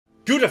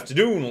Good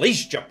afternoon,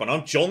 ladies and gentlemen,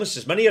 I'm John, this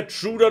is many a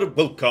truder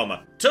welcome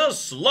to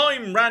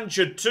Slime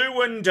Rancher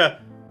 2 and,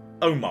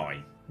 oh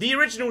my. The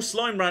original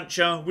Slime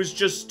Rancher was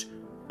just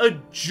a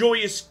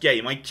joyous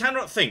game. I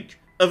cannot think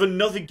of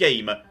another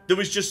game that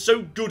was just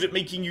so good at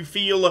making you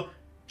feel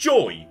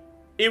joy.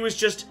 It was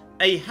just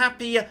a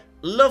happy,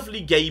 lovely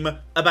game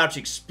about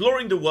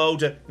exploring the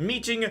world,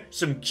 meeting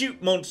some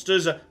cute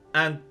monsters,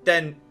 and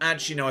then,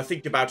 actually, now I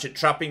think about it,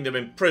 trapping them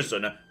in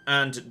prison,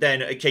 and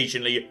then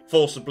occasionally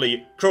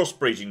forcibly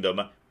crossbreeding them.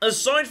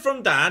 Aside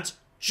from that,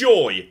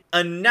 joy.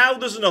 And now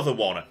there's another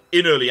one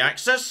in early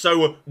access,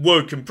 so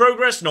work in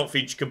progress, not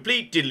feature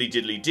complete, diddly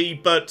diddly dee,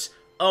 but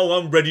oh,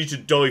 I'm ready to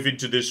dive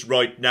into this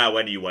right now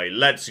anyway.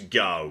 Let's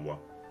go.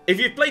 If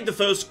you've played the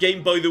first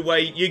game, by the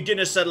way, you're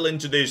gonna settle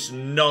into this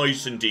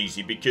nice and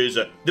easy because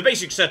the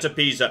basic setup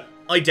is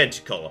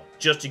identical.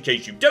 Just in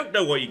case you don't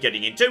know what you're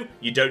getting into,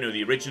 you don't know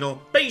the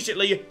original,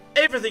 basically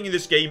everything in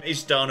this game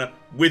is done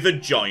with a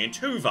giant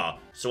hoover.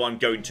 So I'm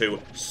going to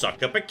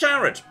suck up a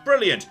carrot.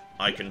 Brilliant.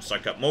 I can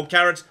suck up more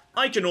carrots.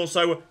 I can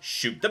also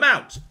shoot them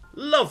out.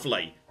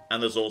 Lovely.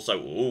 And there's also,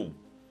 ooh,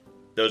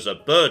 there's a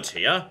bird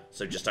here,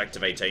 so just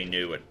activate a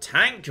new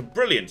tank.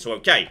 Brilliant. So,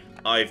 okay,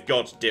 I've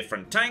got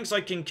different tanks. I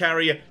can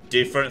carry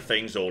different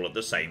things all at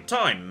the same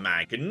time.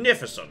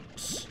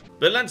 Magnificent.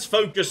 But let's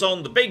focus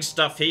on the big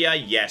stuff here.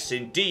 Yes,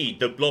 indeed,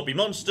 the blobby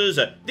monsters.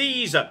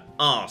 These are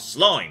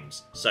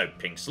slimes. So,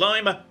 pink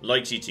slime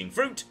likes eating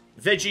fruit,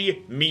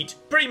 veggie, meat,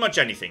 pretty much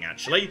anything,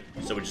 actually.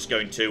 So we're just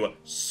going to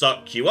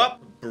suck you up.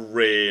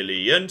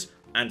 Brilliant.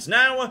 And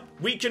now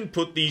we can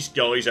put these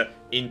guys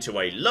into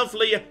a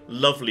lovely,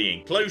 lovely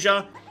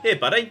enclosure. Here,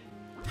 buddy,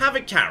 have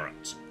a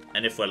carrot.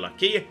 And if we're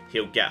lucky,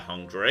 he'll get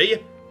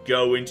hungry,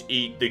 go and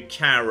eat the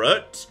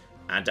carrot.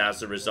 And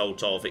as a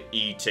result of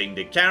eating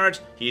the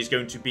carrot, he is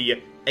going to be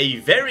a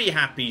very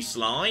happy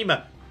slime.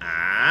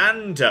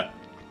 And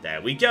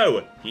there we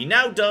go. He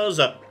now does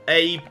a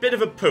bit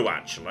of a poo,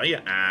 actually.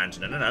 And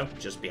no,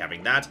 just be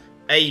having that.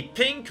 A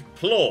pink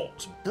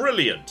plort.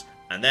 Brilliant.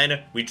 And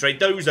then we trade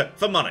those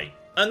for money.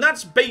 And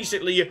that's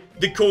basically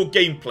the core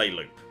gameplay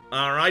loop.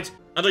 Alright?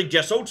 And I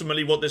guess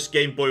ultimately what this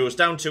game boils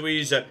down to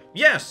is,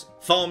 yes,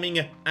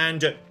 farming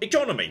and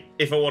economy.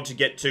 If I want to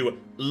get to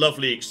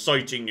lovely,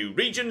 exciting new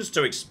regions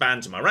to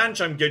expand my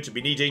ranch, I'm going to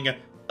be needing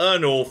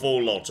an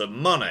awful lot of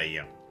money.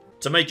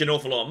 To make an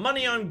awful lot of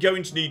money, I'm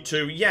going to need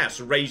to, yes,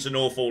 raise an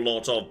awful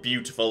lot of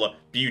beautiful,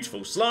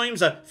 beautiful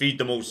slimes, feed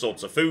them all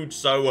sorts of food,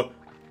 so,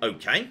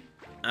 okay.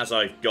 As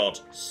I've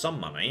got some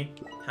money,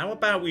 how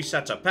about we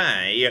set up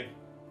a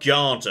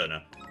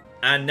garden?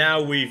 And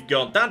now we've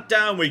got that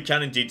down, we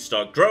can indeed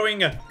start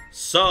growing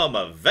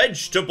some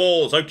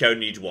vegetables. Okay, I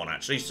need one,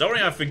 actually. Sorry,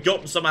 I've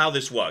forgotten somehow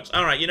this works.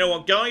 Alright, you know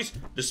what, guys?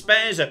 The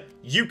spares,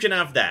 you can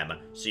have them.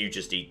 So you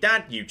just eat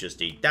that, you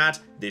just eat that.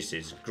 This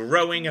is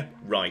growing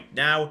right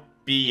now.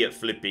 Be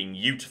flipping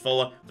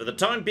beautiful. For the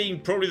time being,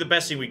 probably the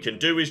best thing we can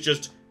do is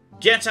just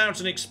get out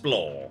and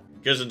explore.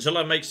 Because until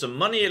I make some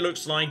money, it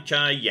looks like,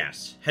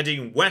 yes,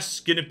 heading west's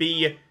gonna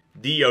be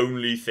the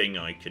only thing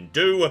I can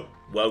do.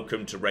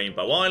 Welcome to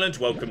Rainbow Island.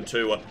 Welcome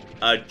to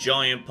a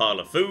giant pile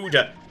of food.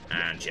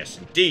 And yes,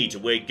 indeed,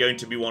 we're going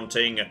to be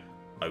wanting...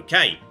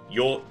 Okay,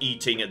 you're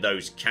eating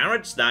those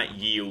carrots. That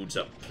yields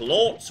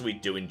plorts. We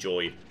do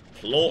enjoy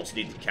plorts.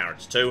 Need the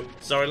carrots too.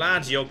 Sorry,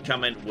 lads, you're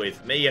coming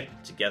with me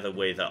together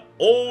with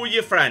all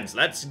your friends.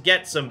 Let's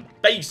get some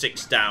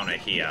basics down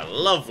here.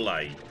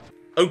 Lovely.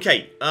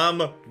 Okay,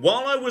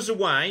 while I was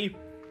away,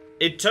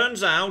 it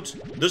turns out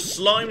the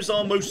slimes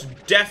are most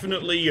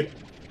definitely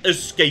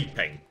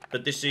escaping.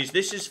 But this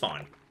is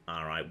fine.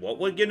 Alright, what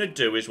we're gonna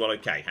do is, well,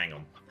 okay, hang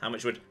on. How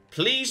much would...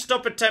 Please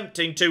stop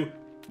attempting to...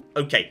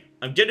 Okay,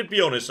 I'm gonna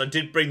be honest, I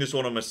did bring this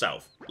one on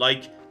myself.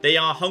 Like, they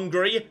are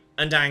hungry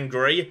and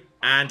angry,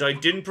 and I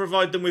didn't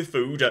provide them with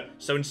food,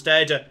 so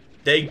instead,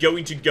 they're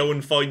going to go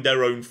and find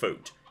their own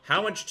food.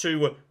 How much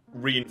to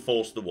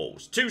reinforce the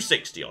walls?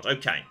 260 odd,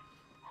 okay.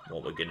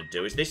 What we're going to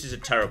do is, this is a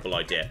terrible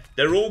idea.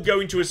 They're all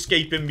going to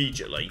escape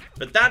immediately.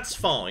 But that's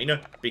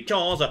fine,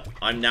 because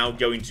I'm now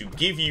going to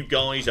give you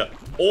guys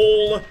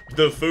all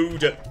the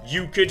food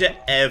you could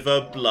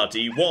ever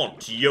bloody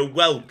want. You're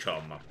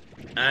welcome.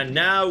 And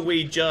now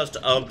we just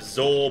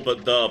absorb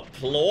the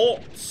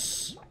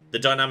plorts. The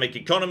dynamic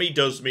economy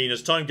does mean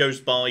as time goes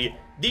by,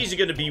 these are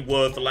going to be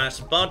worth less,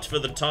 but for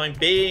the time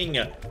being,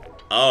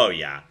 oh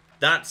yeah,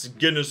 that's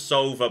going to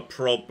solve a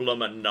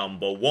problem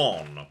number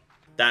one.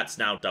 That's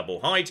now double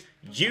height.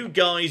 You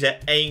guys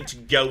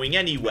ain't going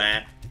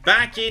anywhere.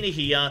 Back in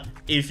here,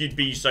 if you'd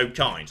be so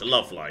kind.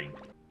 Lovely.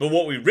 But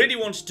what we really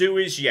want to do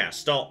is, yeah,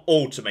 start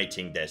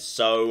automating this.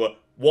 So,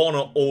 one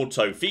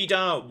auto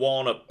feeder,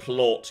 one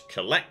plort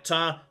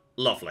collector.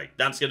 Lovely.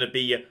 That's going to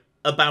be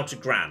about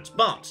 £1,000.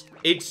 But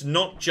it's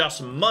not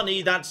just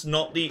money. That's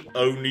not the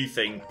only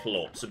thing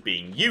plorts are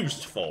being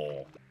used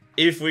for.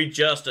 If we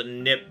just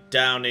nip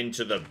down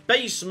into the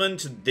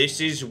basement, this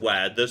is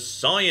where the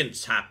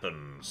science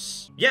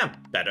happens. Yeah,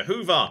 better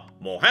hoover,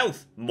 more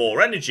health,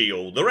 more energy,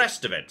 all the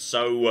rest of it.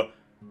 So,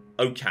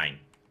 okay.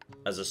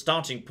 As a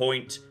starting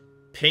point,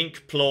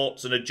 pink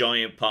plots and a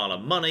giant pile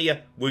of money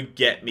would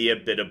get me a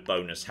bit of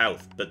bonus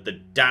health. But the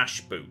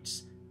dash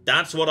boots,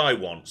 that's what I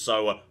want.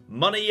 So,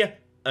 money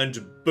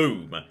and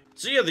boom.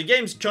 So yeah, the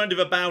game's kind of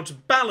about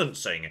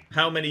balancing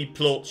how many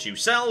plots you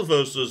sell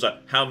versus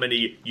how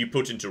many you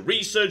put into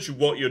research,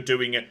 what you're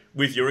doing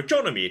with your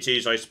economy. It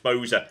is, I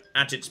suppose,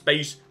 at its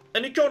base,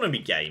 an economy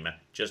game.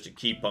 Just to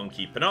keep on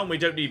keeping on. We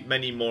don't need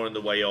many more in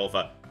the way of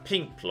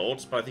pink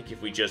plots, but I think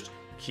if we just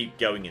keep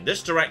going in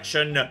this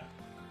direction,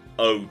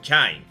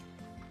 okay.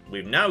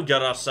 We've now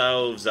got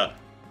ourselves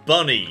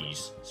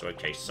bunnies. So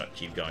okay,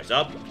 suck you guys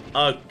up.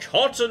 A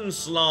cotton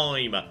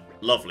slime.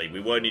 Lovely,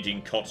 we were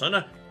needing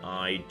cotton,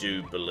 I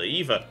do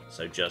believe.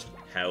 So just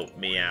help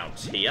me out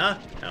here.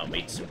 Help me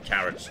eat some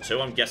carrots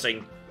too, I'm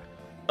guessing.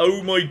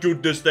 Oh my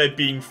goodness, they're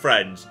being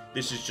friends.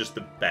 This is just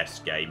the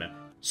best game.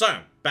 So,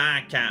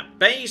 back at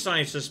base,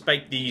 I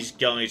suspect these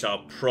guys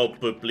are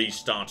probably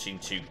starting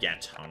to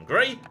get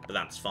hungry, but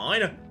that's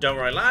fine. Don't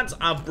worry, lads,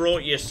 I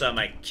brought you some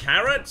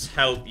carrots.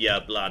 Help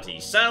your bloody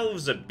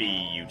selves,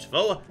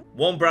 beautiful.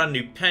 One brand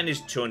new pen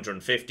is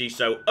 250,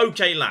 so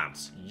okay,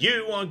 lads,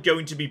 you are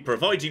going to be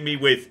providing me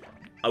with...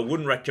 I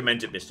wouldn't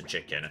recommend it, Mr.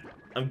 Chicken.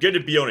 I'm going to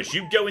be honest,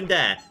 you go in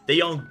there,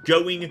 they are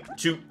going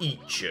to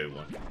eat you.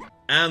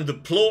 And the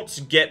plots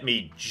get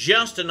me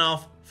just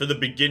enough for the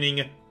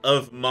beginning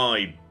of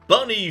my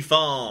bunny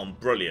farm.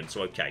 Brilliant.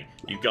 So, okay,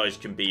 you guys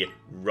can be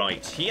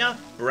right here.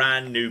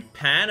 Brand new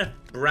pen,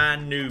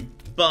 brand new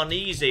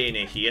bunnies in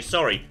here.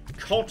 Sorry,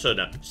 cotton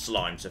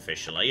slimes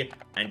officially.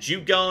 And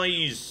you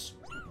guys...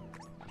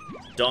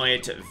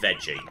 diet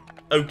veggie.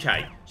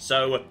 Okay,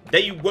 so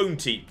they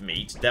won't eat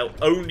meat. They'll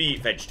only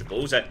eat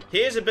vegetables.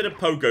 Here's a bit of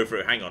pogo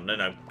fruit. Hang on,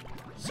 no.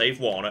 Save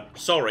one.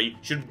 Sorry,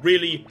 should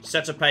really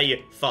set up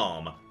a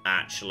farm,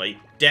 actually.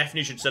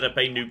 Definitely should set up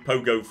a new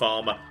pogo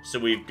farm, so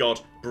we've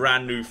got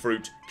brand new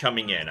fruit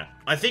coming in.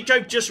 I think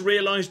I've just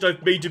realised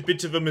I've made a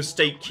bit of a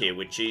mistake here,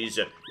 which is,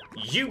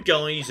 you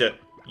guys,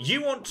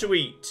 you want to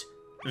eat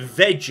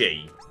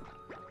veggie.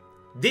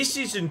 This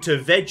isn't a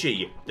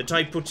veggie that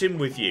I put in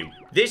with you.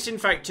 This, in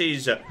fact,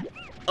 is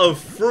a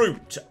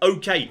fruit.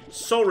 Okay,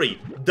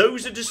 sorry.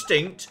 Those are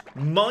distinct.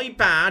 My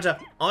bad.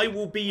 I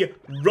will be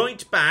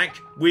right back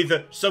with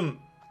some...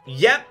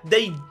 Yep,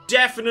 they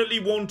definitely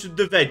wanted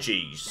the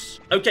veggies.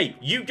 Okay,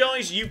 you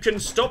guys, you can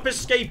stop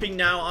escaping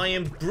now. I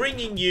am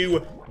bringing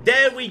you...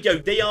 There we go.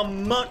 They are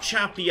much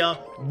happier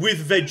with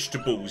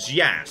vegetables,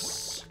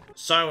 yes.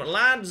 So,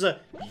 lads,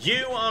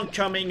 you are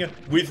coming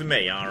with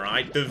me,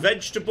 alright? The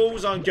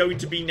vegetables are going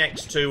to be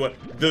next to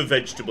the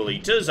vegetable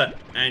eaters,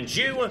 and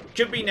you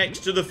can be next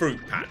to the fruit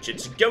patch.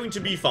 It's going to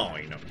be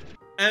fine.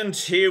 And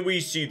here we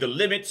see the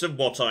limits of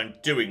what I'm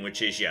doing,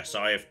 which is, yes,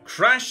 I have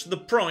crashed the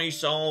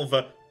price of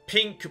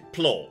pink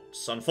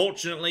plots.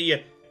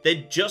 Unfortunately,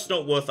 they're just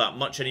not worth that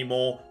much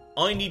anymore.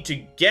 I need to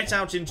get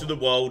out into the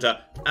world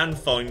and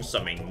find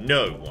something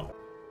new.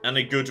 And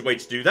a good way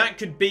to do that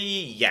could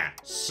be, yeah,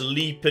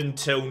 sleep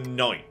until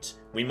night.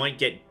 We might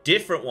get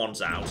different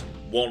ones out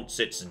once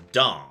it's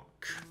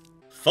dark.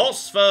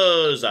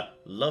 Phosphors!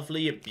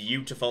 Lovely,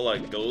 beautiful,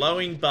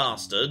 glowing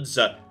bastards.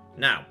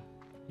 Now,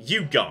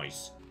 you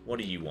guys, what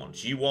do you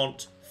want? You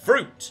want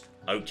fruit.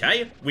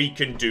 Okay, we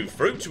can do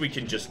fruit. We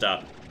can just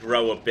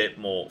grow a bit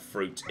more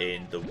fruit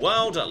in the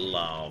world.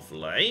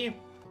 Lovely.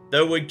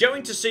 Though we're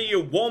going to see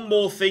one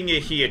more thing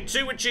here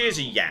too, which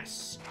is,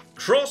 yes,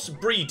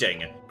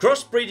 crossbreeding.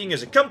 Crossbreeding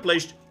is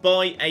accomplished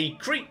by a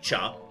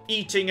creature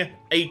eating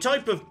a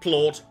type of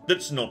plot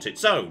that's not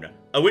its own,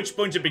 at which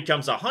point it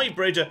becomes a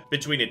hybrid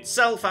between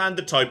itself and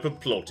the type of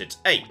plot it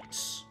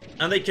ate.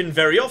 And they can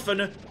very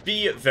often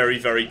be very,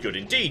 very good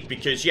indeed,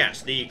 because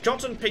yes, the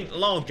cotton pink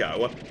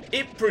largo,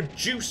 it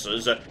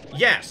produces,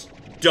 yes,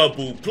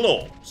 double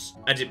plots.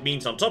 And it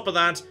means on top of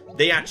that,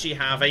 they actually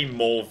have a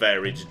more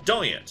varied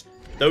diet.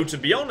 Though to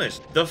be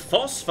honest, the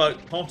phosphor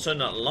cotton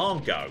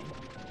largo,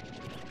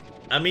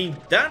 I mean,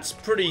 that's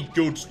pretty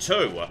good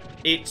too.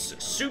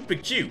 It's super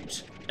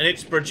cute, and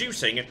it's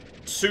producing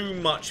too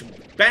much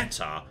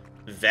better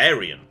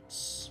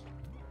variants.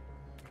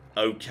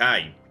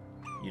 Okay,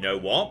 you know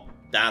what?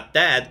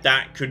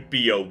 That could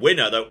be a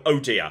winner though. Oh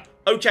dear.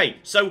 Okay,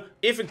 so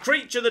if a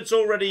creature that's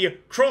already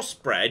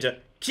crossbred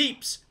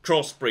keeps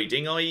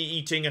crossbreeding, i.e.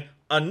 eating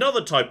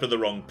another type of the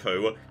wrong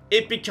poo,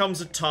 it becomes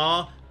a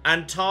tar,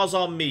 and tars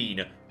are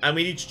mean, and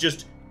we need to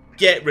just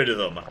get rid of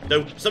them.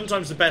 Though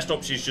sometimes the best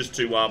option is just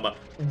to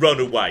run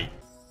away.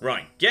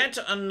 Right, get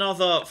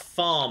another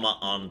farm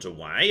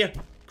underway.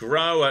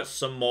 Grow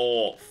some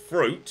more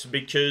fruit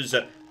because,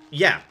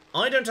 yeah,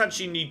 I don't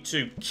actually need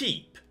to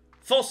keep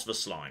phosphor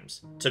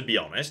slimes, to be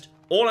honest.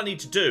 All I need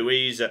to do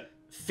is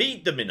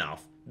feed them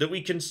enough that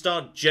we can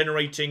start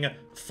generating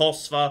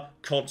phosphor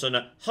cotton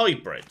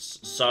hybrids.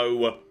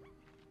 So,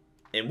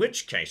 in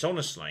which case,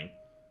 honestly,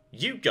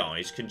 you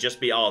guys can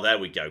just be... Oh, there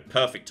we go.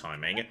 Perfect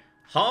timing.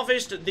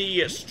 Harvest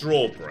the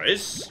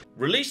strawberries.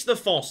 Release the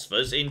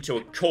phosphors into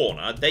a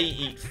corner. They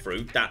eat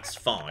fruit. That's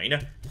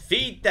fine.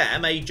 Feed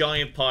them a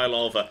giant pile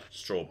of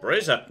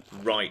strawberries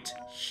right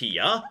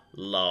here.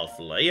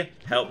 Lovely.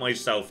 Help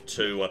myself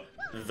to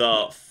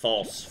the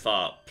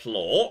phosphor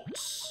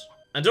plots.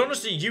 And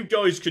honestly, you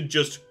guys could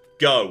just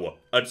go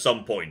at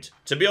some point.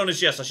 To be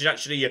honest, yes, I should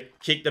actually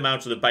kick them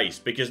out of the base,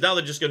 because now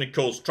they're just going to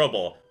cause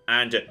trouble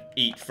and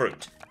eat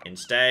fruit.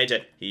 Instead,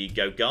 here you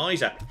go,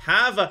 guys.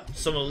 Have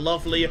some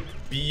lovely,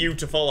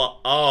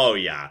 beautiful... Oh,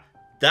 yeah.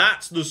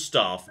 That's the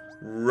stuff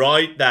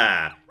right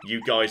there.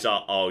 You guys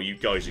are... Oh, you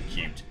guys are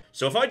cute.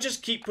 So if I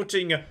just keep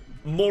putting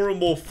more and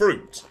more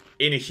fruit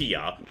in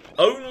here,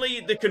 only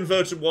the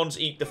converted ones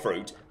eat the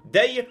fruit.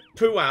 They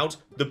poo out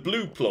the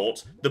blue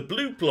plot. The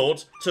blue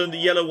plot turn the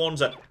yellow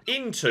ones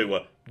into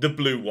the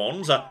blue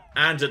ones.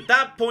 And at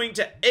that point,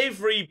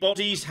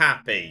 everybody's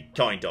happy,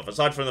 kind of.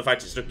 Aside from the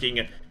fact it's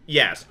looking,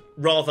 yes,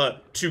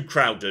 rather too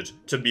crowded,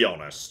 to be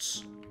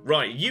honest.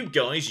 Right, you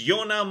guys,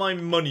 you're now my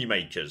money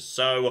makers.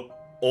 So,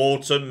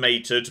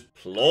 automated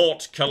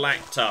plot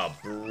collector.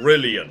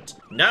 Brilliant.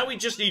 Now we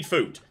just need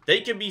food.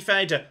 They can be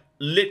fed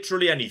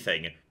literally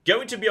anything.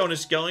 Going to be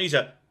honest, guys,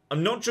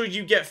 I'm not sure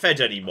you get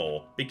fed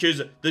anymore,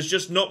 because there's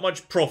just not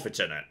much profit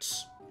in it.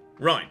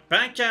 Right,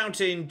 back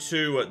out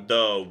into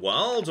the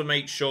world to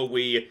make sure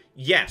we,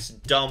 yes,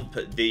 dump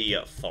the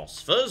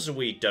phosphors.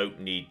 We don't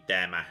need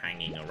them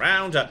hanging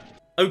around.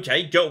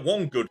 Okay, got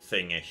one good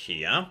thing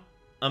here.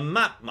 A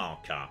map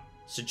marker,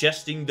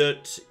 suggesting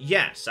that,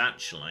 yes,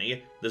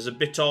 actually, there's a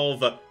bit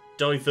of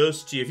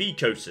diversity of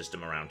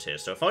ecosystem around here.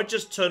 So if I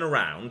just turn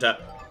around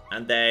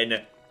and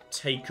then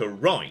take a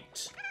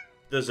right...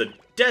 There's a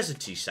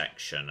deserty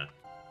section.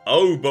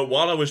 Oh, but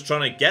while I was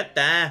trying to get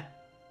there,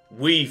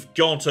 we've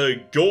got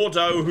a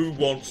Gordo who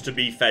wants to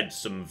be fed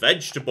some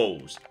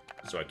vegetables.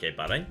 So, okay,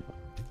 buddy.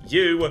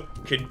 You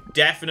can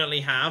definitely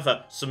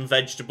have some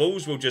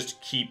vegetables. We'll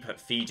just keep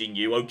feeding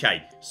you.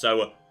 Okay,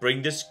 so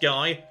bring this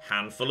guy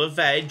handful of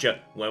veg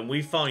when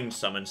we find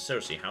some. And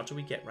seriously, how do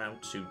we get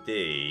round to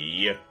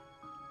the...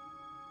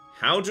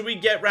 How do we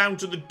get round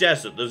to the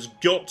desert? There's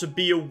got to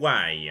be a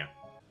way.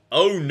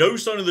 Oh, no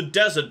sign of the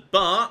desert,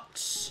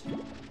 but...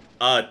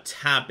 a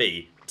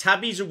tabby.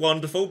 Tabbies are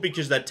wonderful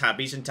because they're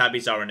tabbies, and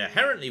tabbies are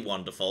inherently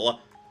wonderful.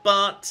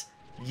 But,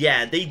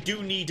 yeah, they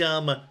do need,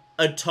 a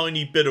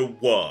tiny bit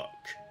of work,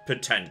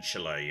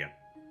 potentially.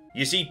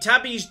 You see,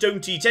 tabbies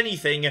don't eat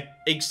anything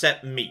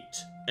except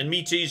meat. And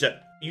meat is... Are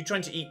you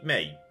trying to eat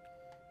me?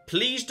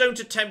 Please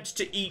don't attempt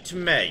to eat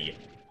me.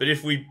 But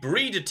if we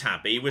breed a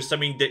tabby with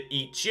something that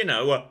eats, you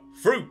know,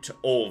 fruit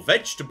or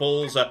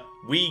vegetables,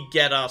 we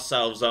get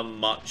ourselves a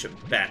much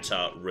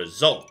better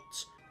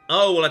result.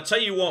 Oh, well, I tell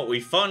you what, we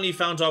finally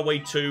found our way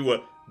to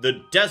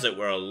the desert.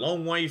 We're a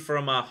long way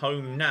from our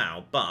home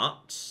now,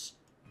 but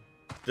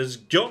there's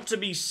got to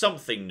be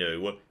something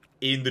new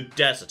in the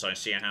desert. I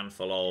see a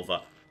handful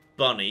of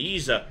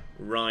bunnies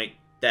right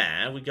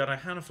there. We got a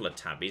handful of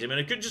tabbies. I mean,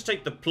 I could just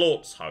take the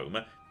plorts home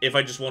if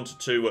I just wanted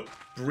to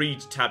breed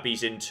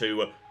tabbies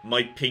into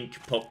my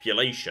pink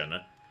population.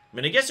 I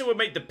mean, I guess it would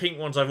make the pink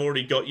ones I've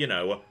already got, you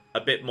know, a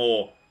bit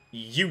more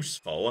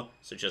useful.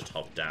 So just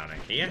hop down in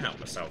here, help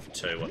myself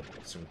to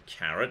some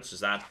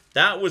carrots.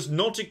 That was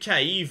not a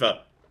cave,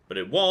 but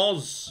it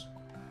was.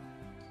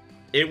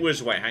 It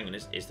was, wait, hang on,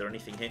 is there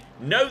anything here?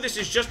 No, this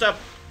is just a...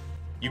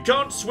 You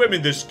can't swim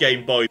in this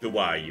game, by the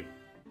way.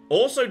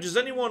 Also, does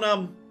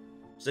anyone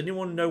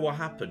know what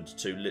happened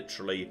to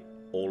literally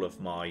all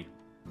of my...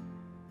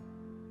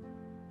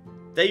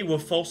 They were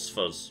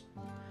phosphors.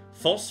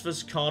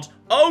 Phosphors can't...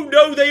 Oh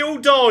no, they all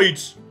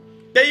died!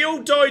 They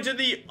all died at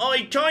the...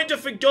 I kind of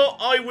forgot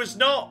I was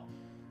not...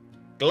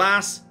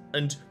 Glass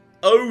and...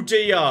 Oh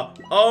dear.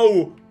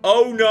 Oh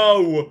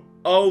no.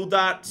 Oh,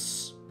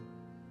 that's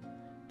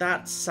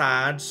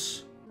sad.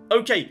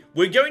 Okay,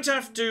 we're going to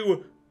have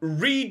to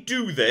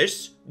redo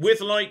this with,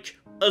 like,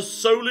 a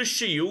solar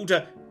shield.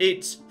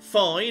 It's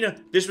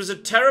fine. This was a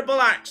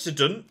terrible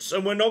accident,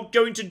 and we're not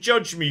going to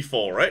judge me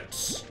for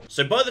it.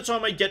 So by the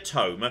time I get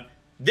home,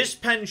 this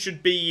pen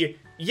should be,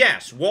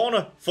 yes,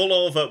 1,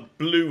 full of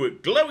blue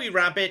glowy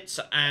rabbits,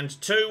 and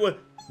 2,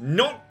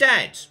 not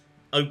dead.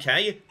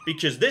 Okay,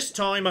 because this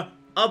time,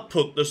 I'll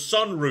put the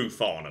sunroof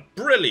on.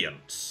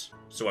 Brilliant.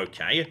 So,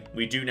 okay,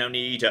 we do now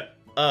need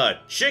a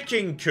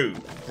chicken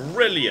coop.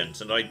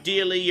 Brilliant. And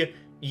ideally,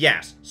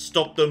 yes,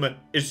 stop them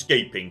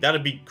escaping.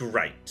 That'd be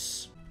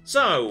great.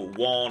 So,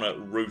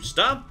 1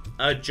 rooster,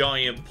 a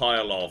giant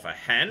pile of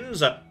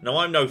hens. Now,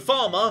 I'm no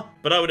farmer,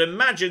 but I would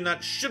imagine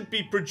that should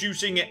be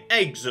producing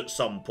eggs at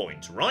some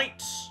point,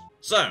 right?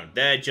 So,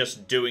 they're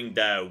just doing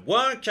their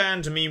work,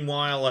 and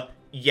meanwhile,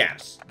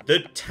 yes, the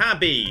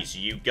tabbies,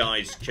 you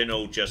guys can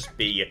all just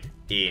be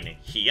in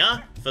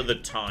here for the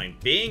time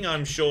being.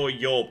 I'm sure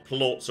your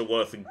plots are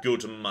worth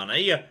good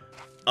money.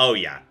 Oh,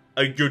 yeah,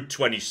 a good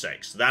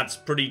 26. That's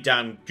pretty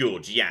damn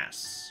good,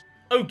 yes.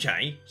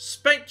 Okay,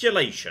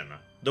 speculation.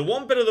 The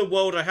one bit of the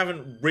world I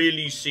haven't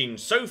really seen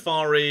so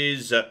far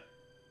is,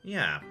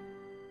 yeah,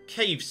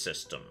 cave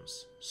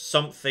systems.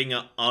 Something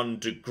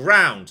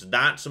underground.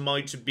 That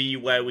might be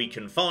where we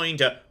can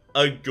find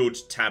a good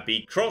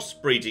tabby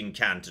crossbreeding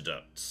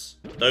candidate.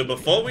 Though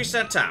before we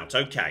set out,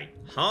 okay,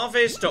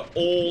 harvest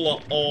all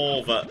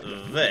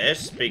of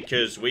this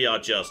because we are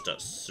just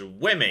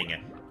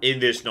swimming in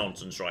this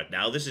nonsense right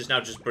now. This is now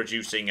just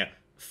producing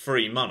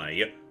free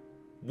money.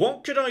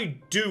 What could I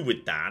do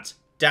with that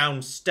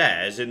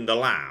downstairs in the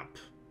lab?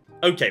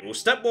 Okay, well,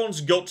 step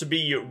one's got to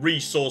be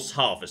resource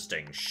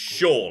harvesting,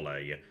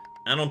 surely.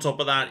 And on top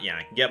of that, yeah,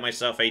 I can get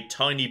myself a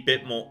tiny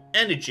bit more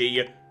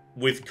energy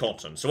with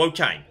cotton. So,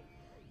 okay,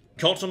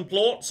 cotton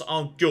plots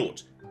are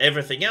good.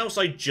 Everything else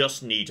I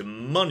just need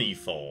money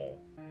for.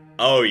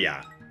 Oh,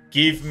 yeah.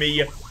 Give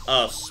me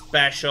a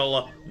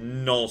special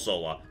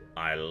nozzle.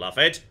 I love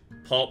it.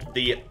 Pop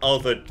the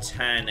other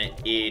 10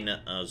 in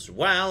as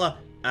well.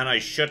 And I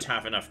should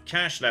have enough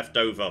cash left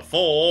over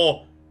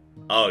for...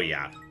 Oh,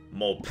 yeah.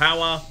 More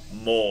power,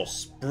 more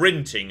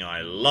sprinting.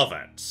 I love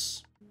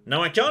it.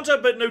 Now, I can't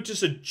help but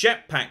notice a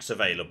jetpack's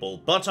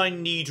available, but I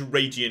need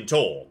radiant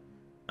ore.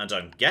 And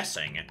I'm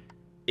guessing,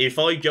 if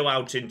I go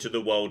out into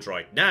the world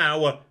right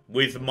now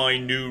with my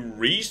new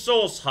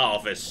resource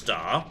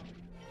harvester...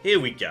 Here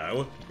we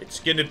go. It's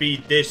gonna be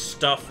this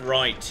stuff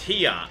right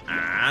here,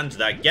 and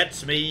that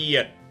gets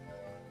me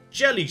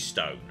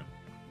jellystone.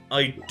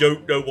 I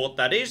don't know what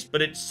that is,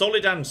 but it's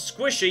solid and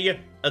squishy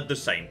at the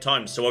same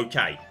time. So,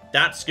 okay,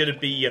 that's gonna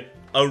be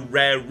a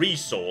rare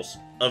resource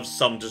of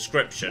some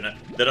description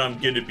that I'm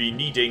gonna be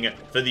needing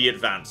for the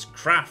advanced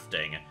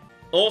crafting.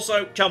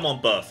 Also, come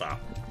on, Bertha.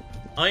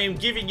 I am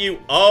giving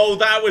you... Oh,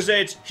 that was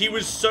it. He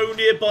was so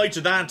nearby to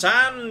that,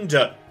 and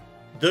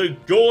the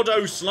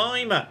Gordo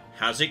slime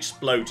has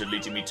exploded,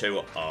 leading me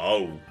to...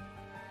 Oh.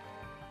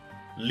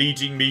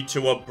 Leading me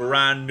to a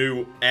brand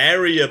new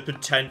area,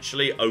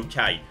 potentially.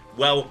 Okay.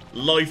 Well,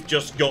 life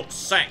just got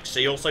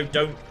sexy. Also,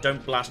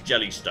 don't blast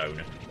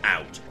jellystone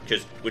out,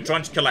 because we're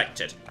trying to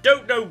collect it.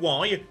 Don't know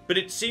why, but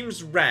it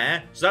seems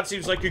rare, so that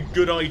seems like a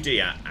good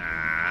idea.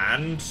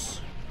 And...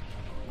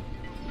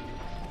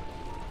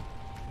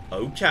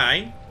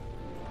 Okay.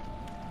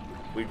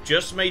 We've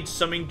just made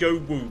something go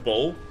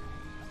wooble.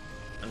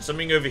 And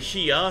something over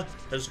here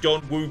has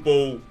gone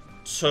wooble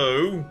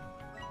too.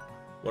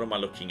 What am I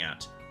looking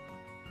at?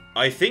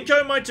 I think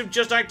I might have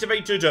just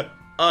activated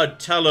a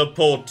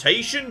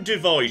teleportation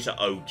device.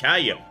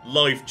 Okay,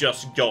 life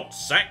just got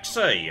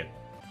sexy.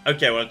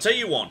 Okay, well, I'll tell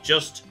you what.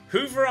 Just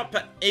hoover up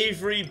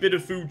every bit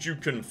of food you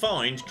can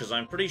find, because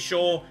I'm pretty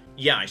sure...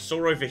 Yeah, I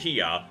saw over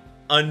here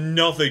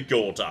another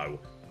Gordo.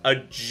 A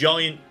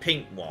giant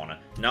pink one.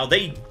 Now,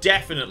 they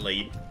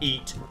definitely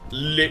eat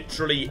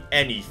literally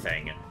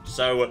anything.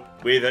 So,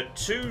 with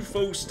 2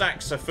 full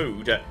stacks of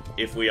food,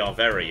 if we are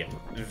very,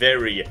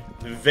 very,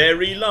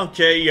 very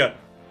lucky,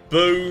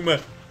 boom,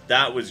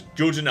 that was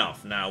good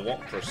enough. Now, what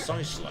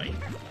precisely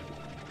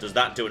does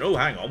that do? Oh,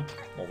 hang on.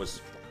 What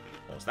was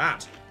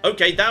that?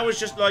 Okay, that was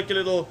just like a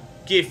little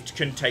gift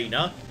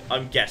container,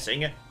 I'm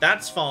guessing.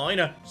 That's fine.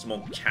 Some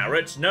more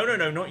carrots. No,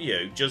 not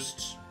you.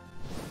 Just...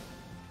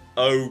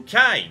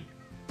 Okay.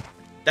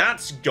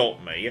 That's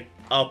got me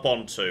up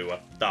onto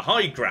the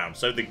high ground.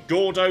 So the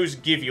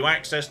Gordos give you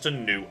access to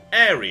new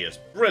areas.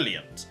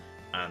 Brilliant.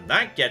 And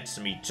that gets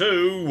me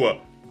to...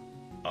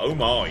 Oh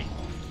my.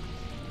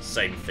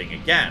 Same thing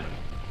again.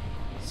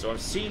 So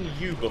I've seen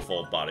you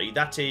before, buddy.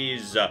 That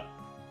is...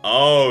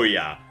 Oh,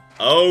 yeah.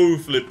 Oh,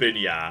 flippin'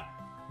 yeah.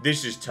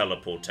 This is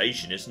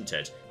teleportation, isn't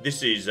it?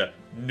 This is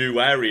new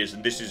areas,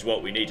 and this is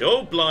what we need.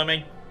 Oh,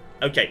 blimey.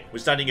 Okay, we're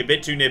standing a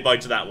bit too nearby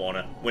to that one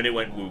when it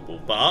went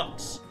wooble.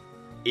 But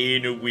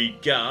in we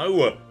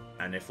go.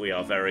 And if we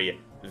are very,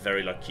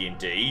 very lucky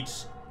indeed...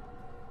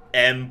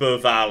 Ember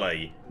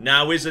Valley.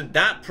 Now, isn't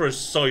that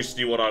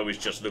precisely what I was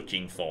just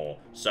looking for?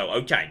 So,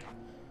 okay.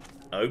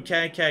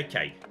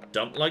 Okay.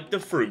 Don't like the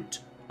fruit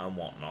and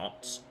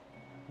whatnot.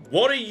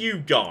 What are you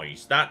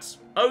guys? That's...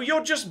 Oh,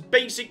 you're just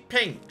basic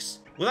pinks.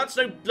 Well, that's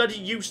no bloody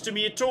use to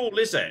me at all,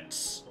 is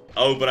it?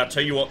 Oh, but I'll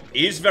tell you what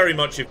is very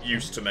much of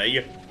use to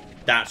me.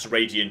 That's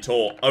Radiant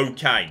Ore.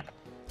 Okay.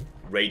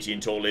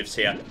 Radiant Ore lives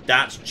here.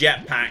 That's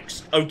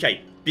jetpacks.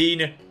 Okay.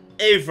 Bin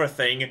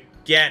everything.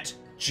 Get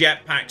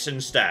jetpacks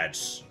instead.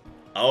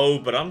 Oh,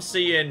 but I'm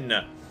seeing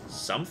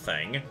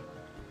something.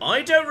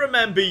 I don't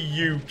remember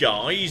you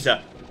guys.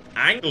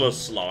 Angler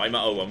slime.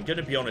 Oh, I'm going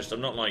to be honest.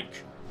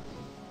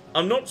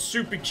 I'm not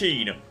super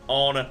keen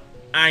on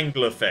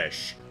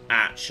anglerfish,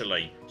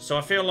 actually. So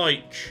I feel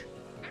like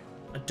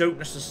I don't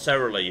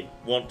necessarily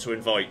want to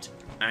invite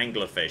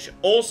anglerfish.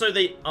 Also,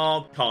 they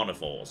are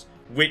carnivores,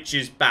 which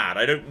is bad.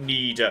 I don't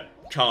need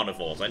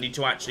carnivores. I need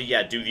to actually,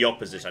 yeah, do the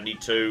opposite. I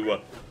need to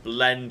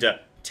blend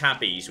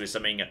tabbies with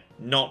something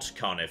not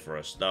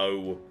carnivorous,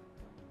 though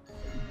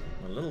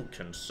I'm a little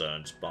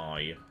concerned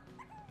by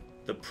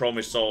the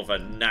promise of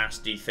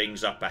nasty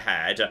things up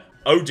ahead.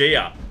 Oh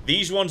dear,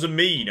 these ones are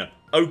mean.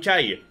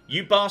 Okay,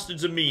 you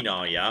bastards are mean,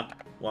 are ya?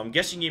 Well, I'm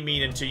guessing you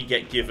mean until you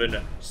get given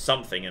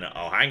something. And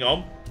oh, hang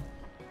on.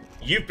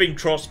 You've been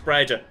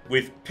crossbred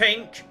with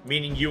pink,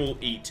 meaning you will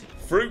eat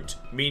fruit,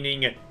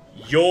 meaning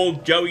you're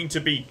going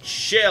to be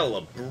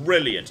chill.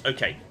 Brilliant.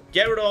 Okay,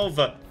 get rid of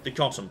the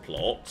cotton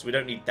plots. We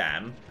don't need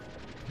them.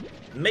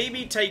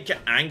 Maybe take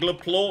angler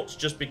plots,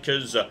 just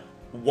because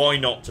why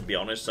not, to be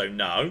honest. So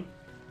no.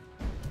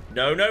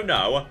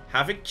 No.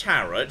 Have a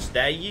carrot.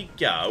 There you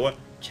go.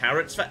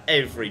 Carrots for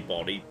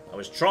everybody. I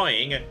was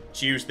trying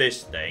to use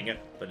this thing,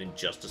 but in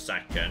just a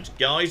second.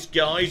 Guys,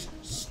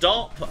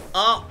 stop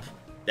up.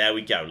 There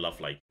we go,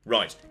 lovely.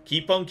 Right,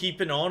 keep on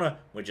keeping on.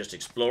 We're just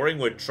exploring.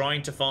 We're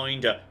trying to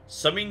find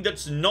something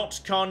that's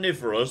not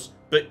carnivorous,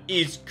 but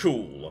is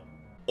cool.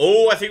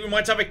 Oh, I think we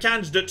might have a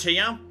candidate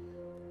here.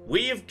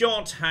 We have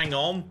got, hang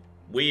on.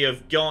 We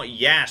have got,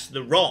 yes,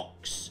 the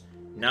rocks.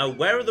 Now,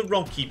 where are the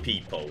rocky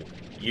people?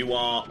 You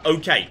are,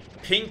 okay,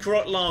 Pink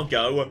Rock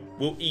Largo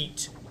will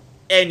eat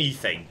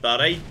anything,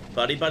 buddy.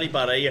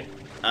 Buddy.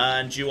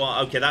 And you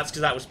are, okay, that's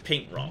because that was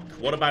Pink Rock.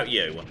 What about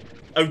you?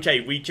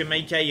 Okay, we can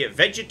make a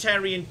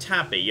vegetarian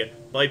tabby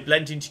by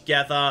blending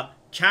together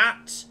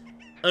cat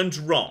and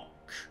rock.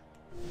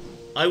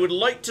 I would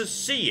like to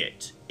see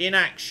it in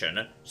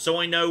action so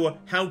I know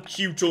how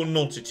cute or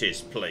not it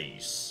is,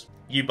 please.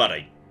 You,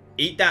 buddy,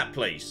 eat that,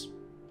 please.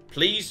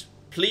 Please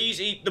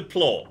eat the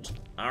plot.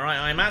 Alright,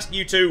 I'm asking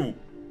you to.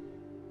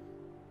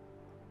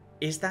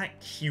 Is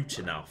that cute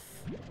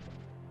enough?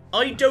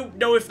 I don't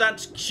know if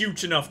that's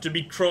cute enough to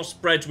be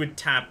crossbred with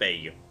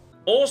tabby.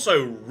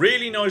 Also,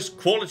 really nice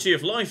quality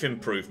of life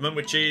improvement,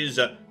 which is,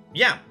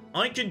 yeah,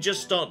 I can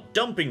just start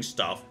dumping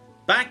stuff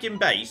back in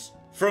base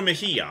from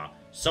here.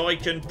 So I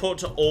can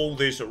put all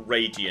this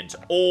radiant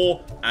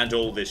ore and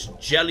all this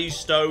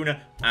jellystone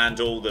and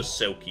all the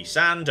silky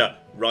sand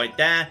right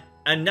there.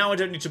 And now I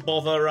don't need to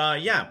bother,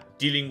 yeah,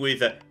 dealing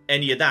with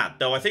any of that.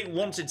 Though I think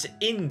once it's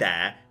in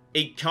there,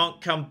 it can't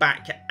come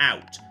back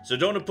out. So I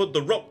don't want to put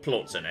the rock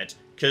plots in it,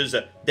 because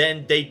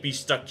then they'd be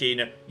stuck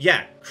in,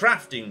 yeah,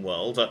 crafting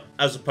world,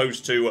 as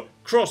opposed to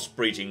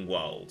crossbreeding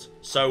world.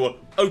 So,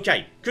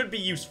 okay, could be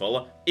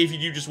useful if you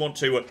do just want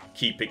to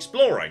keep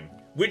exploring.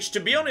 Which, to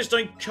be honest,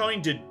 I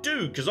kind of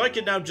do, because I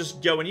can now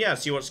just go and, yeah,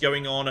 see what's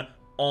going on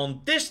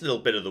this little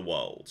bit of the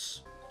world.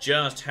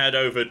 Just head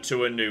over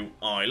to a new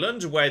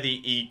island where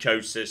the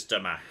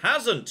ecosystem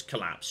hasn't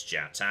collapsed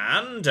yet,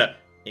 and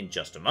in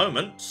just a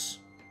moment...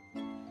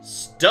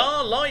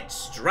 Starlight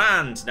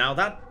Strand. Now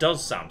that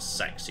does sound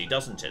sexy,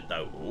 doesn't it,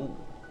 though? Ooh.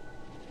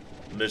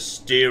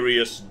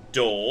 Mysterious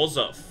doors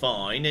are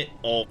fine,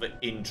 of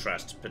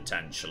interest,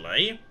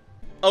 potentially.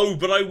 Oh,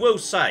 but I will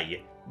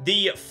say,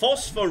 the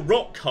phosphor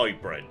rock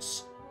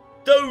hybrids,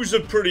 those are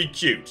pretty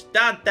cute.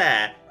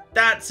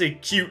 That's a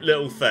cute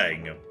little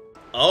thing.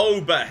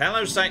 Oh, but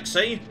hello,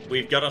 sexy.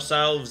 We've got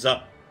ourselves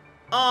a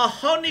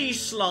honey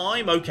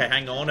slime. Okay,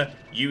 hang on.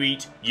 You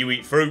eat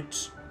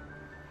fruit.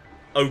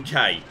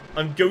 Okay,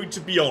 I'm going to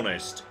be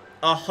honest.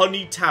 A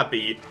honey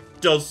tabby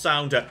does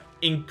sound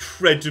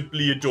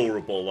incredibly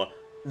adorable.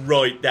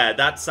 Right there.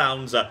 That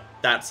sounds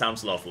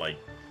lovely.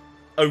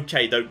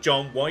 Okay, though,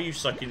 John, why are you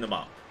sucking them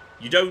up?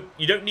 You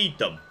don't need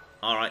them.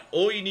 All right,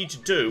 all you need to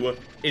do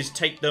is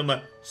take them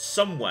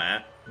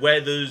somewhere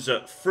where there's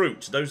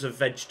fruit. Those are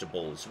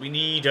vegetables. We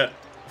need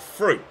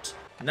fruit.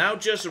 Now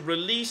just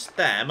release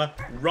them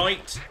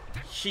right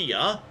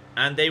here,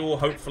 and they will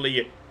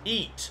hopefully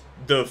eat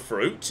the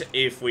fruit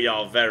if we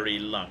are very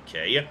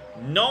lucky.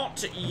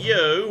 Not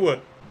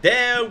you.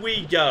 There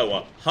we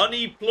go.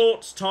 Honey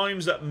plots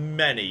times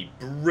many.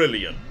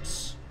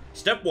 Brilliant.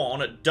 Step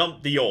 1,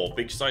 dump the ore,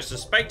 because I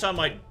suspect I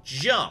might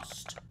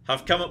just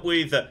have come up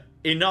with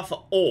enough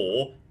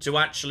ore to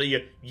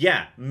actually,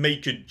 yeah,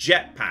 make a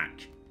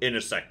jetpack in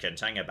a second.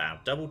 Hang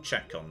about. Double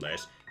check on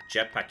this.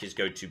 Jetpack is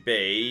going to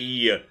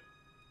be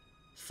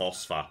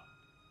phosphor.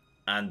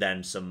 And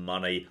then some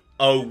money.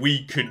 Oh,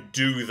 we could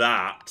do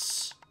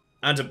that.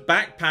 And a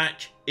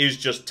backpack is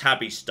just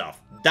tabby stuff.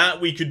 That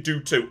we could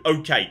do too.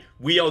 Okay,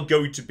 we are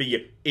going to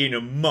be in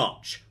a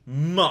much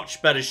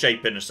better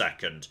shape in a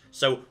second.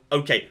 So,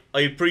 okay,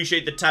 I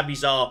appreciate the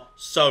tabbies are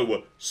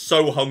so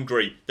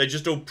hungry. They're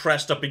just all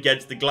pressed up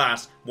against the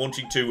glass,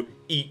 wanting to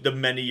eat the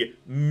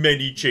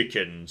many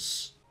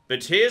chickens.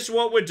 But here's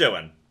what we're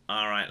doing.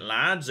 Alright,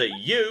 lads,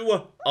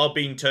 you are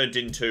being turned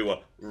into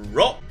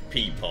rock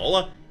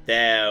people.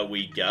 There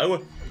we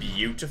go.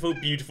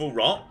 Beautiful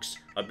rocks.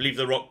 I believe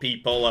the rock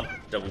people,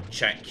 double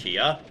check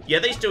here. Yeah,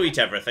 they still eat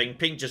everything.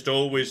 Pink just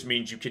always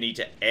means you can eat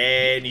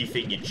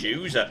anything you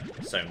choose.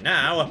 So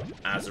now,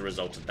 as a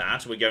result of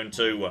that, we're going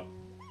to...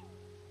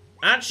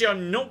 Actually,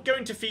 I'm not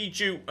going to feed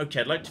you...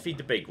 Okay, I'd like to feed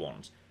the big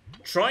ones.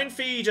 Try and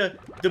feed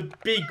the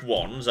big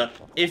ones,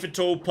 if at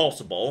all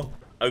possible.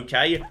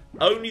 Okay,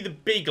 only the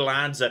big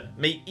lads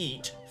may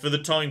eat for the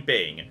time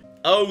being.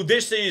 Oh,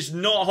 this is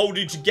not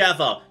holding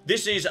together.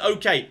 This is,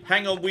 okay,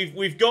 hang on,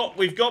 we've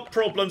got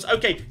problems.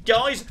 Okay,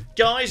 guys.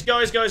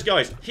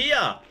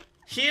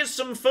 Here's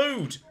some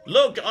food.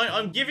 Look,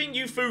 I'm giving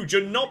you food.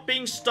 You're not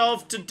being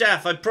starved to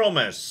death, I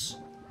promise.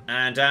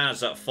 And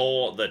as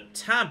for the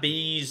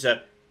tabbies,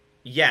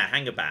 yeah,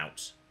 hang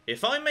about.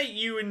 If I make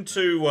you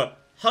into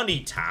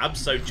honey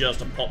tabs, so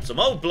just pop some,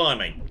 oh,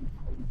 blimey.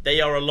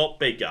 They are a lot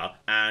bigger,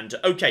 and,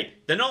 okay,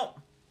 they're not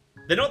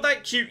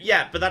that cute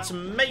yet, but that's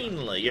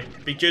mainly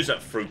because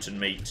of fruit and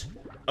meat.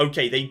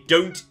 Okay, they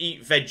don't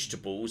eat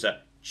vegetables,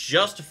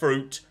 just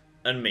fruit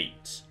and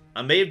meat.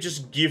 I may have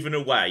just given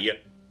away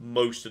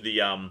most of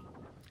the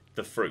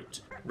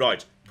fruit.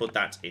 Right, Put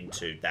that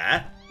into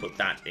there. Put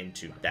that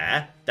into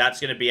there.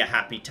 That's going to be a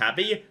happy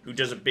tabby who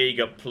does a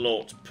big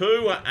plort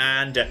poo.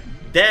 And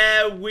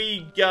there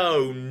we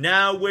go.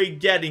 Now we're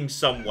getting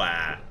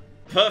somewhere.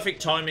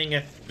 Perfect timing.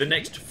 The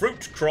next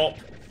fruit crop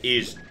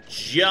is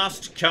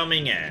just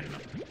coming in.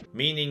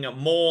 Meaning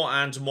more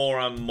and more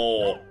and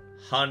more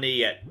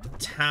honey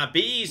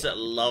tabbies.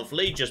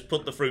 Lovely. Just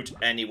put the fruit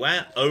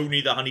anywhere. Only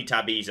the honey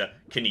tabbies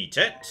can eat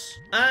it.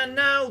 And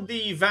now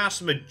the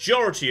vast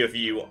majority of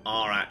you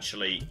are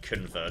actually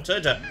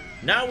converted.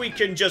 Now we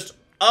can just...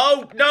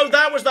 Oh, no,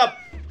 that was the...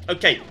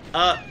 Okay,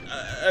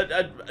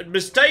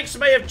 mistakes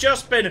may have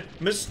just been...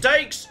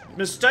 Mistakes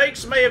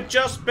may have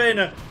just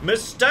been...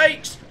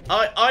 Mistakes!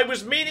 I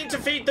was meaning to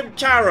feed them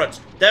carrots.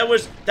 That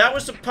was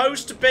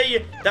supposed to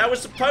be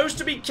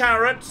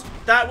carrots.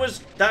 That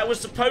was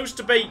supposed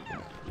to be.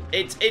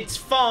 It's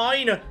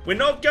fine. We're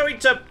not going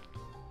to.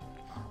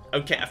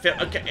 Okay, I feel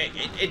okay.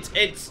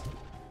 It's.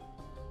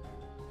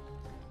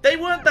 They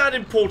weren't that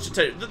important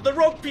to the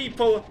rock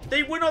people.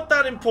 They were not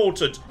that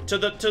important to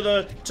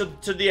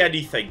the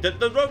anything.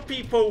 The rock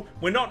people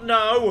were not.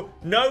 No.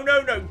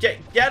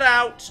 Get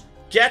out.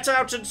 Get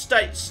out and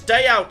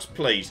stay out,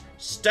 please.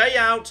 Stay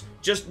out.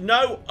 Just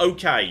no.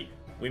 Okay.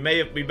 We may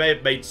have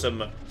made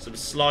some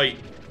slight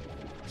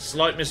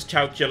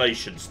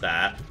miscalculations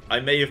there. I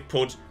may have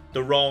put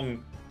the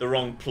wrong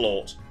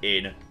plot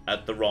in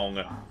at the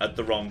wrong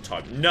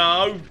time.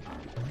 No.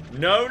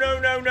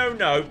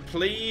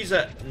 Please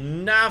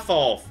naff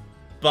off,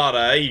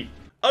 buddy.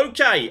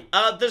 Okay.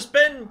 There's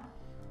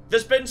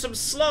been some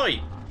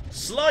slight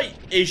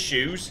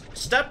issues.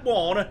 Step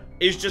 1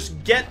 is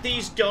just get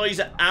these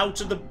guys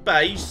out of the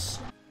base.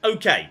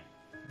 Okay,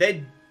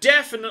 they're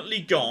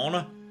definitely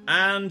gone,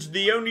 and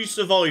the only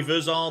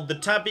survivors are the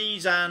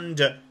tabbies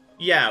and,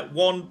 yeah,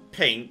 one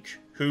pink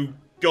who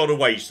got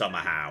away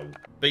somehow.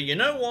 But you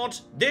know what?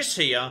 This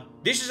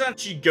is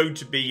actually going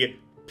to be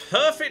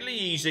perfectly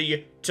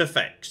easy to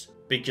fix,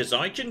 because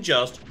I can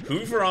just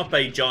hoover up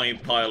a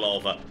giant pile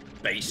of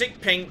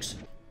basic pinks,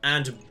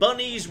 and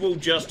bunnies will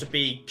just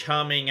be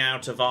coming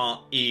out of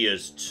our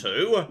ears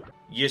too.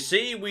 You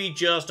see, we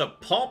just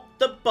pop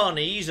the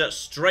bunnies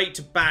straight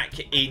back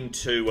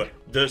into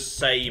the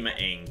same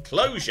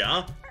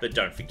enclosure. But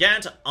don't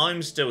forget,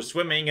 I'm still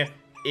swimming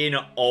in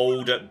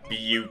old,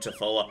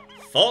 beautiful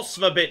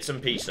phosphor bits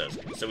and pieces.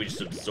 So we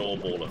just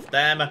absorb all of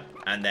them,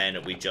 and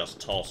then we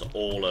just toss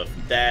all of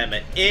them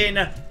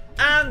in.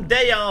 And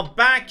they are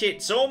back.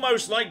 It's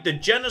almost like the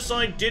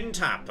genocide didn't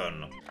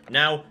happen.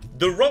 Now,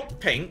 the rock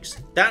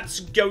pinks,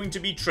 that's going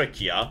to be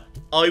trickier,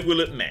 I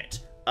will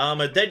admit.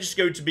 They're just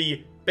going to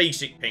be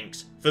basic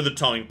pinks for the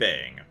time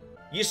being.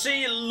 You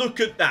see, look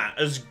at that.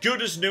 As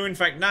good as new. In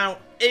fact, now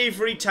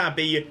every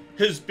tabby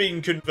has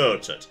been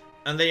converted.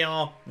 And they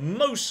are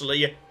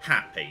mostly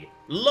happy.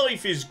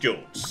 Life is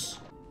good.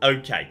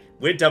 Okay,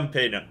 we're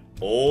dumping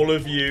all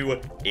of you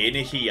in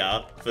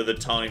here for the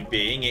time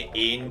being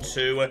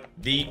into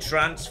the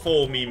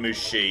transforming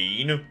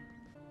machine.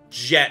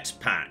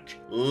 Jetpack.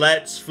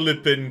 Let's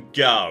flip and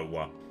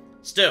go.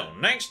 Still,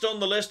 next on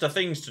the list of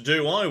things to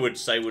do, I would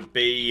say would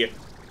be...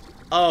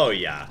 Oh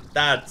yeah,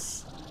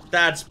 that's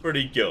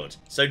pretty good.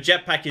 So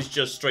jetpack is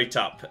just straight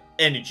up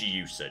energy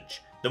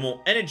usage. The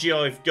more energy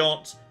I've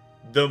got,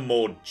 the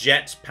more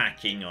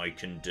jetpacking I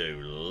can do.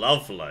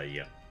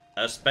 Lovely.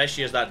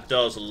 Especially as that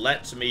does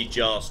let me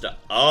just...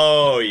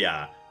 Oh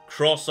yeah,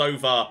 cross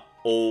over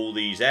all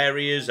these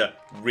areas,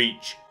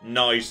 reach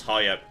nice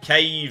high up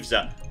caves.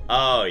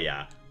 Oh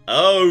yeah.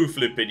 Oh,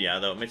 flipping yeah,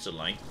 though,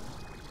 admittedly.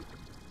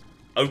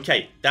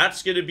 Okay,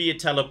 that's going to be a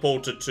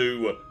teleporter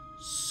to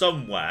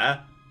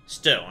somewhere.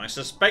 Still, I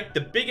suspect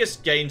the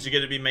biggest gains are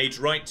going to be made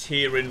right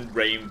here in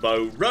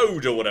Rainbow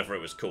Road, or whatever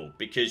it was called.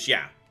 Because,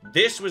 yeah,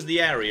 this was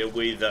the area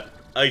with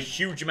a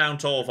huge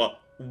amount of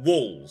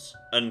walls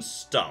and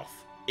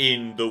stuff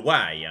in the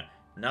way.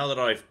 Now that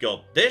I've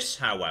got this,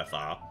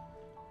 however...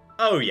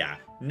 Oh, yeah,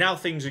 now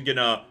things are going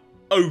to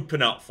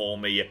open up for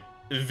me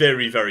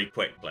very, very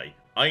quickly.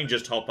 I can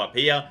just hop up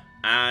here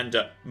and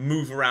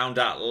move around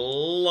at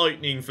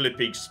lightning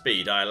flipping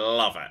speed. I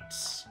love it.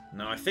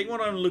 Now, I think what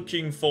I'm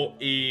looking for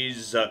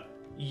is,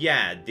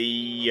 yeah,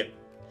 the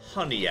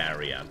honey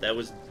area. There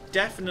was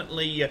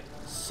definitely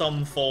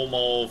some form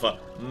of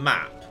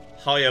map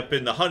high up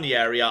in the honey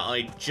area.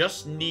 I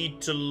just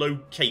need to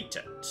locate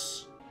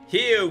it.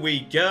 Here we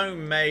go,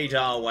 made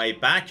our way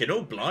back, and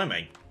oh,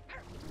 blimey.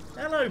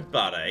 Hello,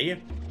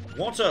 buddy.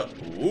 What a...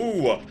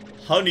 Ooh,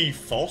 honey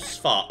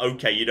phosphor.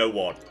 Okay, you know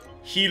what?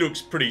 He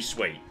looks pretty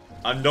sweet.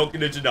 I'm not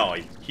going to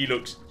deny. He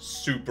looks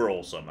super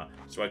awesome.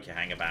 So, okay,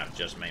 hang about.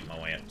 Just make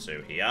my way up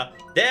to here.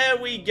 There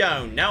we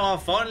go. Now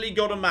I've finally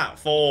got a map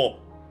for...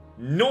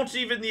 Not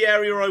even the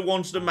area I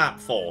wanted a map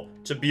for,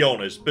 to be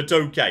honest. But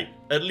okay,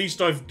 at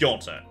least I've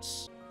got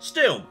it.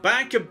 Still,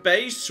 back at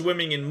base,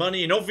 swimming in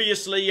money. And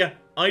obviously,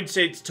 I'd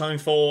say it's time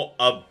for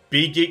a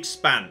big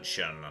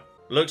expansion.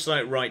 Looks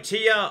like right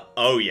here.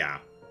 Oh, yeah.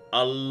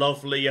 A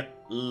lovely...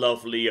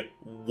 lovely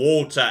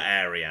water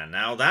area.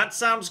 Now that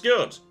sounds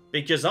good,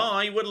 because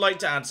I would like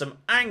to add some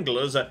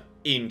anglers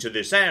into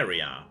this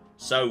area.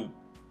 So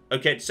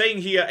Okay, it's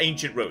saying here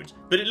ancient ruins,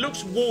 but it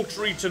looks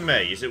watery to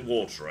me. Is it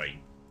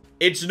watery?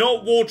 It's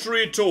not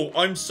watery at all.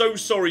 I'm so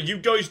sorry. You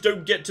guys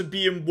don't get to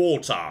be in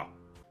water.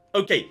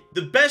 Okay,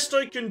 the best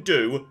I can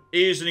do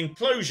is an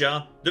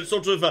enclosure that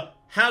sort of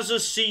has a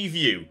sea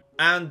view.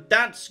 And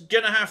that's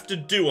gonna have to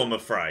do, I'm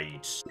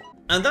afraid.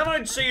 And that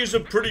I'd say is a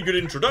pretty good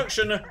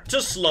introduction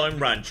to Slime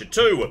Rancher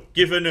 2.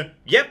 Given,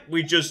 yep,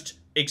 we just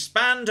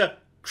expand,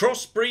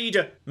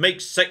 crossbreed, make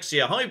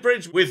sexier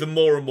hybrids with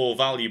more and more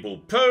valuable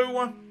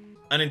poo.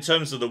 And in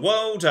terms of the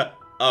world,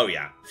 oh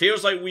yeah,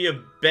 feels like we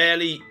have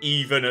barely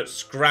even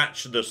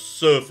scratched the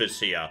surface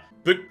here.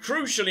 But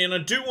crucially, and I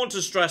do want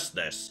to stress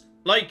this,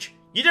 like,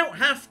 you don't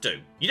have to.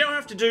 You don't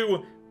have to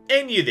do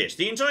any of this.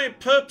 The entire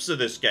purpose of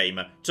this game,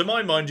 to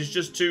my mind, is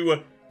just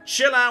to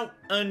chill out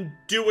and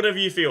do whatever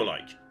you feel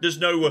like. There's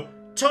no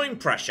time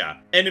pressure.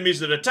 Enemies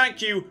that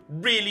attack you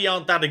really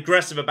aren't that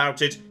aggressive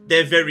about it.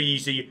 They're very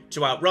easy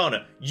to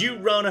outrun. You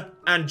run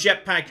and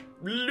jetpack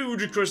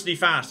ludicrously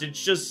fast.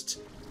 It's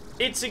just...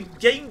 it's a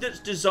game that's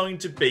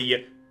designed to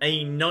be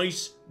a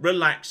nice,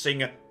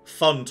 relaxing,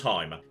 fun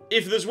time.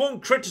 If there's one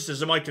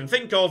criticism I can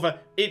think of,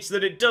 it's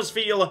that it does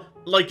feel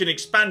like an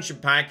expansion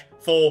pack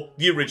for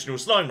the original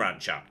Slime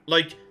Rancher.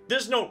 Like,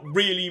 there's not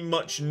really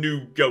much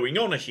new going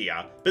on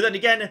here, but then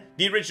again,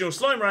 the original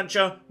Slime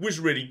Rancher was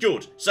really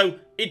good, so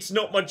it's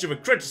not much of a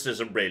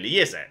criticism really,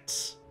 is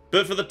it?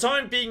 But for the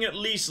time being at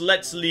least,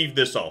 let's leave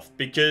this off,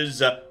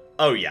 because,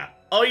 oh yeah,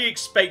 I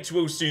expect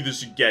we'll see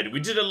this again.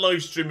 We did a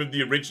live stream of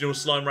the original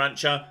Slime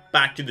Rancher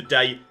back in the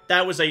day.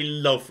 That was a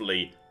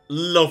lovely,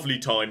 lovely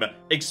time.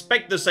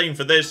 Expect the same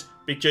for this,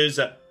 because,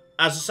 as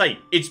I say,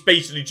 it's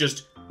basically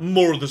just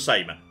more of the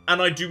same.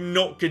 And I do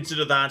not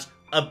consider that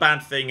a bad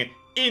thing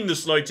in the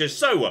slightest,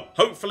 so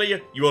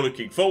hopefully you are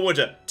looking forward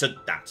to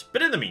that.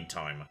 But in the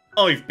meantime,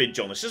 I've been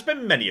John, this has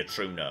been Many a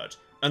True Nerd,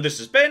 and this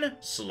has been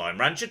Slime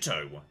Rancher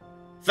 2.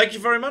 Thank you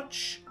very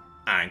much,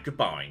 and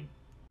goodbye.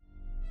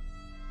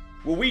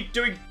 Were we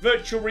doing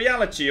virtual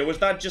reality, or was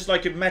that just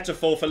like a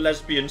metaphor for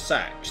lesbian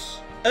sex?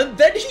 And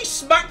then he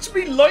smacked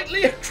me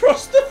lightly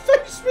across the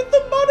face with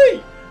the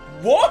money!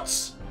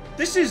 What?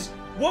 This is...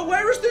 well,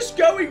 where is this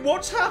going?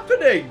 What's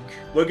happening?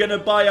 We're gonna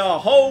buy a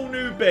whole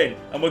new bin,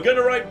 and we're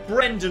gonna write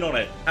Brendan on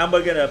it, and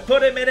we're gonna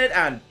put him in it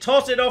and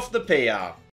toss it off the pier.